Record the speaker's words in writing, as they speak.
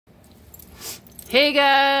Hey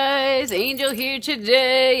guys, Angel here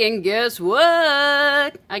today, and guess what?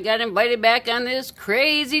 I got invited back on this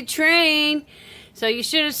crazy train. So you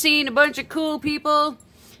should have seen a bunch of cool people,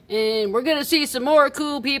 and we're gonna see some more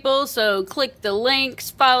cool people. So click the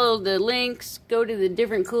links, follow the links, go to the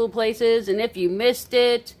different cool places, and if you missed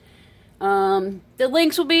it, the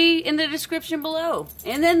links will be in the description below.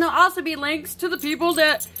 And then there'll also be links to the people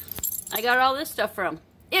that I got all this stuff from.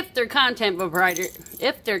 If they're content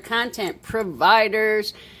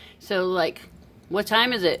providers. So, like, what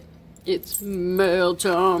time is it? It's mail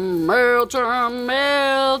time.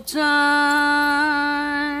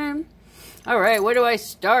 Alright, where do I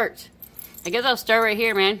start? I guess I'll start right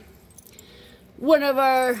here, man. One of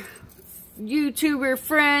our YouTuber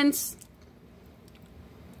friends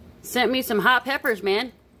sent me some hot peppers,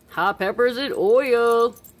 man. Hot peppers and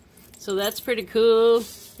oil. So that's pretty cool.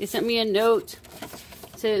 They sent me a note.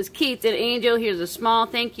 Says, Keith and Angel, here's a small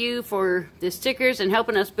thank you for the stickers and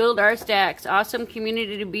helping us build our stacks. Awesome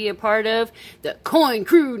community to be a part of. The Coin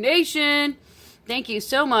Crew Nation. Thank you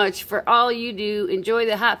so much for all you do. Enjoy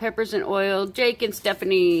the hot peppers and oil. Jake and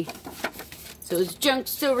Stephanie. So it's Junk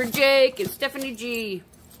Silver Jake and Stephanie G.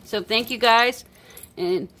 So thank you guys.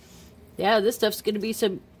 And yeah, this stuff's going to be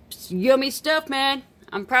some yummy stuff, man.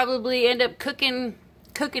 I'm probably end up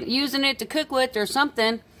using it to cook with or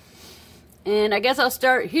something. And I guess I'll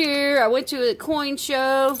start here. I went to a coin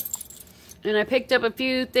show and I picked up a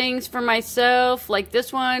few things for myself. Like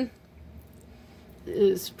this one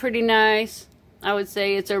is pretty nice. I would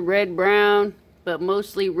say it's a red-brown, but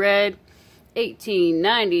mostly red.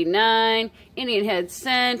 $18.99. Indian Head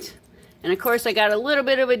Cent. And of course I got a little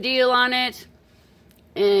bit of a deal on it.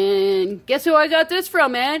 And guess who I got this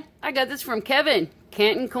from, man? I got this from Kevin,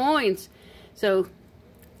 Canton Coins. So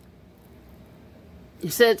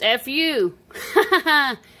it says F you.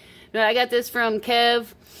 No, I got this from Kev,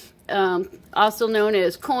 also known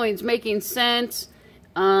as Coins Making Sense.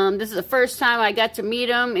 This is the first time I got to meet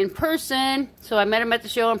him in person. So I met him at the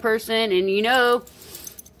show in person. And you know,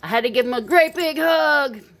 I had to give him a great big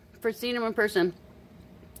hug for seeing him in person.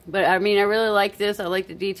 But I mean, I really like this. I like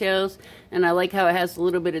the details. And I like how it has a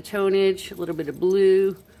little bit of tonnage, a little bit of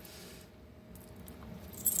blue.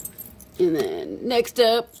 And then next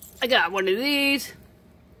up, I got one of these.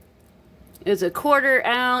 It's a 1/4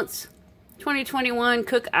 ounce 2021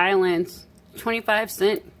 Cook Islands, 25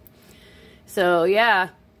 cents. So yeah,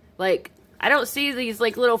 like I don't see these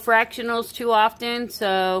like little fractionals too often,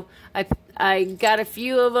 so I got a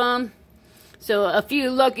few of them. So a few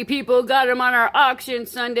lucky people got them on our auction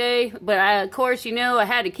Sunday, but of course, you know, I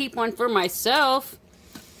had to keep one for myself.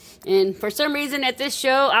 And for some reason at this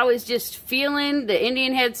show, I was just feeling the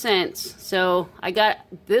Indian Head Cents. So I got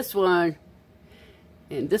this one.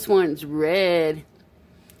 And this one's red.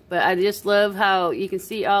 But I just love how you can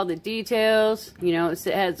see all the details. You know, it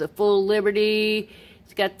has a full Liberty.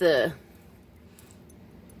 It's got the...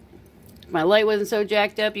 My light wasn't so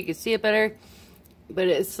jacked up. You can see it better. But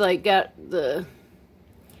it's like got the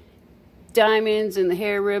diamonds and the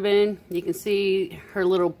hair ribbon. You can see her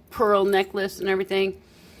little pearl necklace and everything.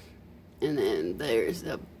 And then there's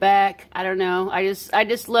the back. I don't know. I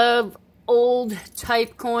just love old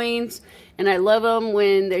type coins. And I love them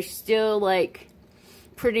when they're still, like,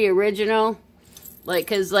 pretty original. Like,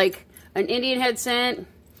 because, like, an Indian Head Cent,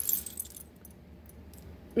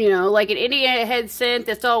 you know, like an Indian Head Cent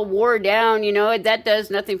that's all wore down, you know, that does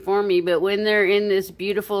nothing for me. But when they're in this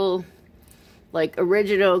beautiful, like,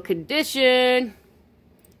 original condition,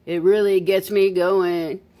 it really gets me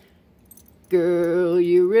going. Girl,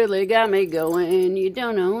 you really got me going. You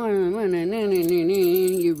don't know.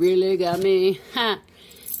 You really got me. Ha.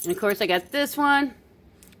 And of course I got this one.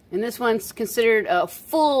 And this one's considered a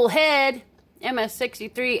full head.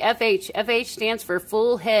 MS63 FH. FH stands for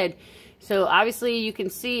full head. So obviously you can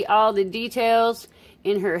see all the details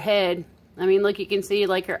in her head. I mean, look, you can see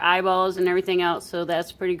like her eyeballs and everything else. So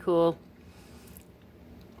that's pretty cool.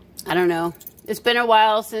 I don't know. It's been a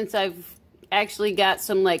while since I've actually got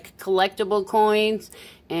some like collectible coins.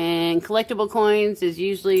 And collectible coins is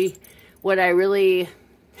usually what I really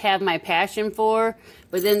have my passion for.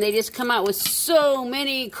 But then they just come out with so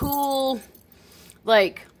many cool,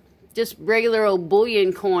 like, just regular old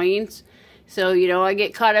bullion coins. So, you know, I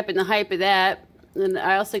get caught up in the hype of that. And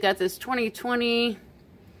I also got this 2020.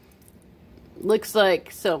 Looks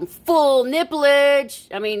like some full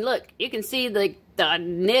nipplage. I mean, look, you can see the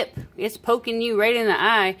nip. It's poking you right in the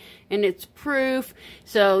eye. And it's proof.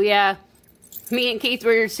 So, yeah. Me and Keith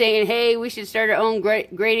were saying, hey, we should start our own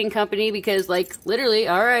grading company because, like, literally,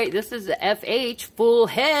 all right, this is the FH, full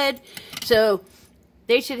head. So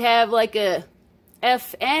they should have, like, a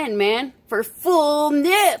FN, man, for full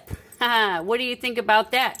nip. Haha, what do you think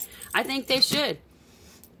about that? I think they should.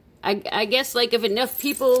 I guess, like, if enough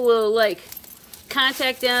people will, like,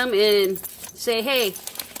 contact them and say, hey,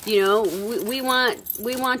 you know, we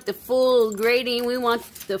want the full grading. We want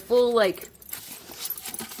the full, like,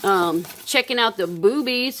 checking out the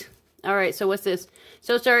boobies. All right, so what's this?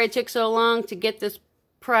 So sorry it took so long to get this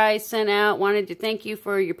prize sent out. Wanted to thank you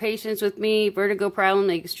for your patience with me. Vertigo problem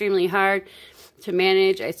extremely hard to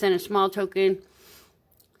manage. I sent a small token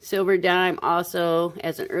silver dime also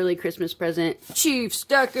as an early Christmas present. Chief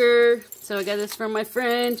Stacker. So I got this from my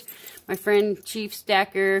friend Chief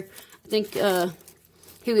Stacker. I think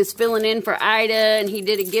he was filling in for Ida and he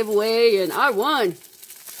did a giveaway and I won.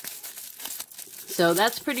 So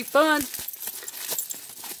that's pretty fun.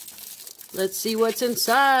 Let's see what's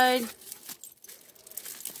inside.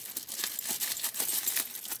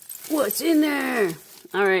 What's in there?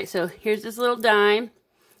 Alright, so here's this little dime.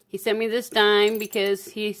 He sent me this dime because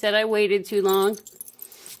he said I waited too long.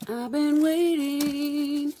 I've been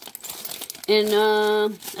waiting.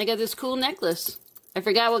 And I got this cool necklace. I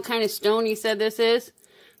forgot what kind of stone he said this is.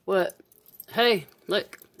 What? Hey,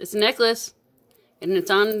 look, it's a necklace. And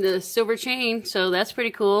it's on the silver chain, so that's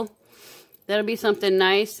pretty cool. That'll be something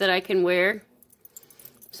nice that I can wear.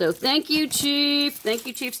 So thank you, Chief. Thank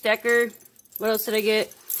you, Chief Stacker. What else did I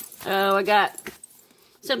get? Oh, I got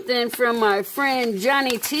something from my friend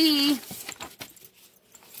Johnny T.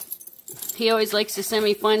 He always likes to send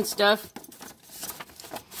me fun stuff.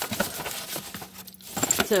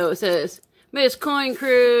 So it says, Miss Coin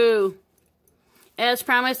Crew, as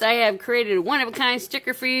promised, I have created a one-of-a-kind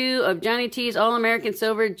sticker for you of Johnny T's All-American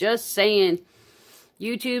Silver. Just saying.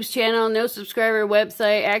 YouTube's channel, no subscriber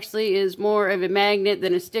website, actually is more of a magnet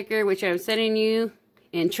than a sticker, which I'm sending you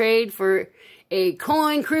in trade for a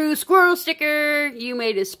Coin Crew squirrel sticker. You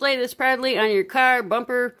may display this proudly on your car,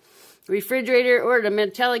 bumper, refrigerator, or the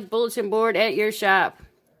metallic bulletin board at your shop.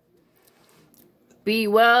 Be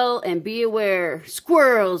well and be aware.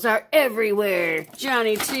 Squirrels are everywhere.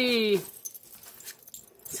 Johnny T.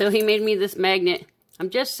 So he made me this magnet. I'm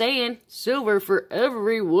just saying, silver for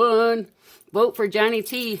everyone. Vote for Johnny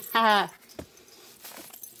T. Ha.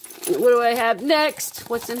 What do I have next?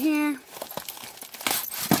 What's in here?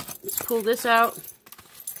 Let's pull this out.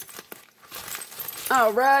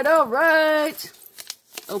 All right, all right.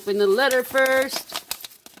 Open the letter first.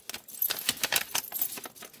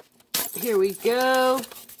 Here we go.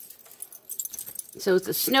 So it's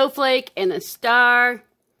a snowflake and a star.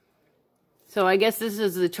 So I guess this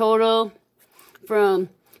is the total from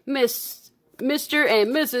Mr.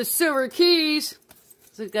 and Mrs. Silver Keys.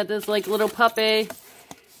 So we've got this like little puppy.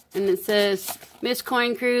 And it says, Miss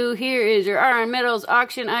Coin Crew, here is your Iron Metals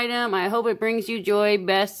auction item. I hope it brings you joy.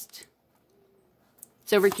 Best,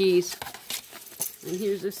 Silver Keys. And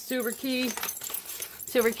here's a Silver Keys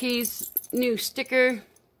new sticker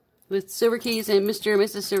with Silver Keys and Mr. and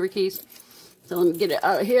Mrs. Silver Keys. So let me get it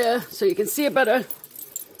out of here so you can see it better.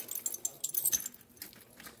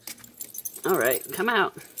 Alright, come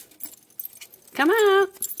out. Come out.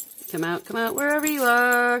 Come out, come out, wherever you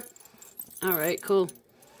are. Alright, cool.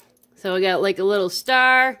 So I got like a little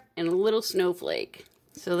star and a little snowflake.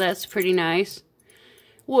 So that's pretty nice.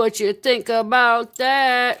 What you think about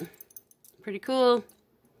that? Pretty cool.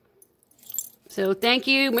 So thank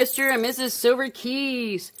you, Mr. and Mrs. Silver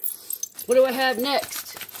Keys. What do I have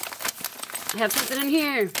next? I have something in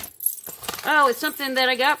here. Oh, it's something that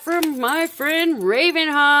I got from my friend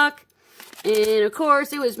Ravenhawk. And of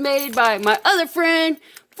course, it was made by my other friend,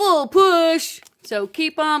 Full Push. So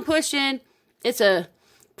keep on pushing. It's a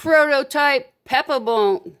prototype Peppa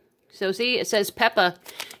bone. So see, it says Peppa.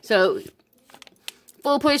 So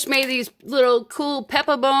Full Push made these little cool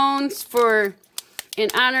Peppa bones in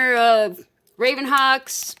honor of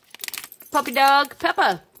Ravenhawk's puppy dog,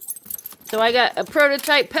 Peppa. So I got a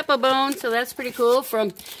prototype Peppa bone, so that's pretty cool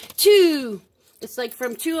from two. It's like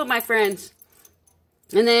from two of my friends.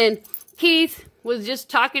 And then Keith was just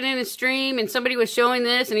talking in a stream and somebody was showing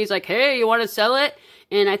this and he's like, hey, you want to sell it?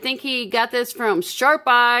 And I think he got this from Sharp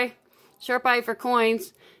Eye for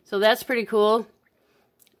coins. So that's pretty cool.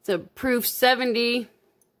 It's a proof 70.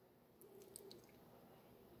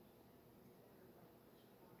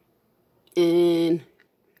 And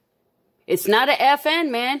it's not a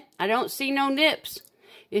FN, man. I don't see no nips.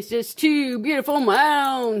 It's just two beautiful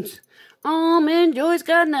mounds. Almond Joy's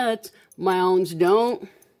got nuts. Mounds don't.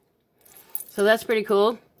 So that's pretty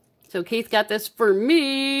cool. So Keith got this for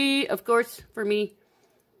me. Of course, for me.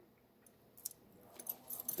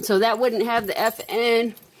 So that wouldn't have the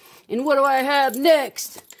FN. And what do I have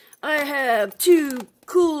next? I have two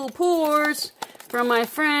cool pours from my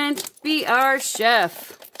friend BR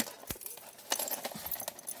Chef.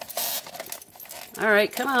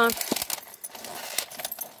 Alright, come on.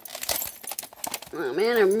 Oh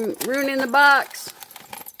man, I'm ruining the box.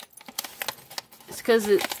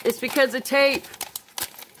 It's because of tape.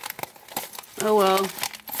 Oh well.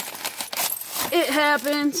 It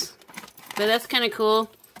happens. But that's kind of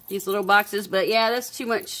cool. These little boxes. But yeah, that's too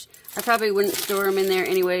much. I probably wouldn't store them in there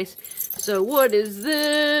anyways. So what is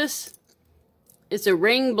this? It's a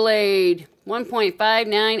ring blade.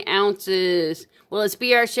 1.59 ounces. Well, it's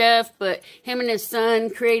BR Chef, but him and his son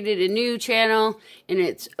created a new channel, and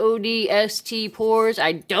it's ODST Pours.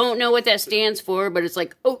 I don't know what that stands for, but it's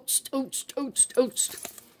like oats, oats, oats, oats.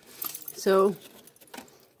 So,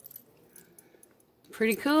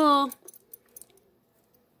 pretty cool.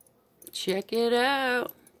 Check it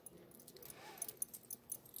out.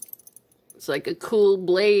 It's like a cool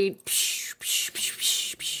blade.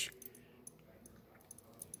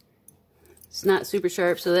 It's not super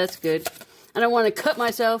sharp, so that's good. I don't want to cut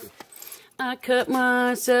myself. I cut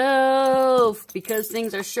myself because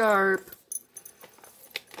things are sharp.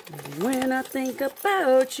 When I think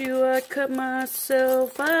about you, I cut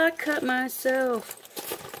myself. I cut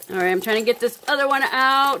myself. All right, I'm trying to get this other one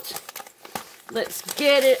out. Let's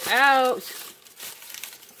get it out.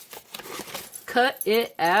 Cut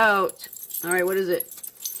it out. All right, what is it?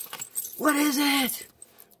 What is it?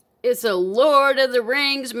 It's a Lord of the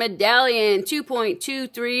Rings medallion,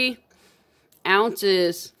 2.23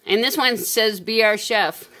 ounces. And this one says BR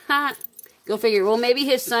Chef. Ha! Go figure. Well, maybe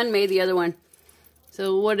his son made the other one.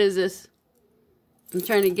 So what is this? I'm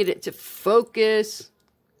trying to get it to focus.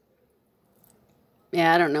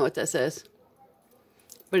 Yeah, I don't know what that says.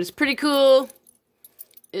 But it's pretty cool.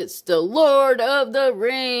 It's the Lord of the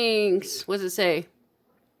Rings. What does it say?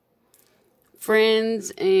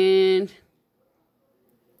 Friends and...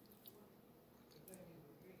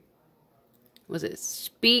 was it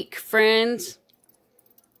speak, friends,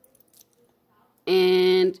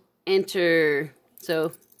 and enter.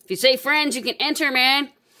 So if you say friends, you can enter,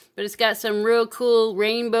 man. But it's got some real cool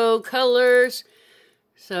rainbow colors.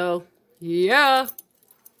 So, yeah. Of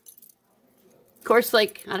course,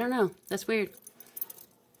 like, I don't know. That's weird.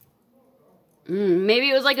 Maybe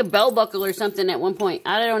it was like a belt buckle or something at one point.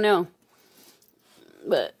 I don't know.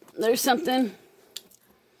 But there's something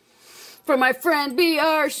for my friend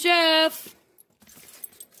BR Chef.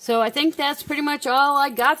 So I think that's pretty much all I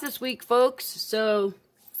got this week, folks. So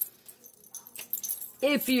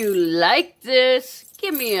if you like this,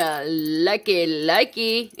 give me a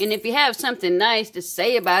likey. And if you have something nice to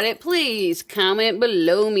say about it, please comment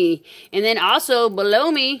below me. And then also below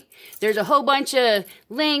me, there's a whole bunch of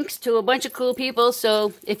links to a bunch of cool people.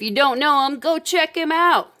 So if you don't know them, go check them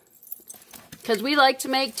out. Because we like to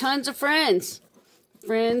make tons of friends.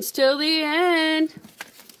 Friends till the end.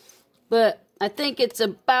 But I think it's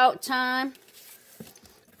about time.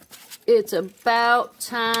 It's about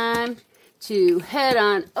time to head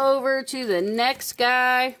on over to the next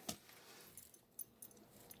guy.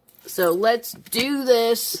 So let's do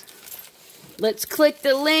this. Let's click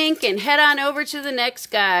the link and head on over to the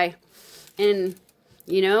next guy. And,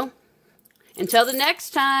 you know, until the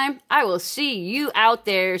next time, I will see you out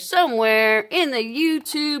there somewhere in the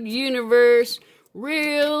YouTube universe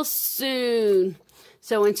real soon.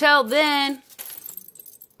 So until then,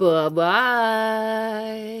 bye-bye.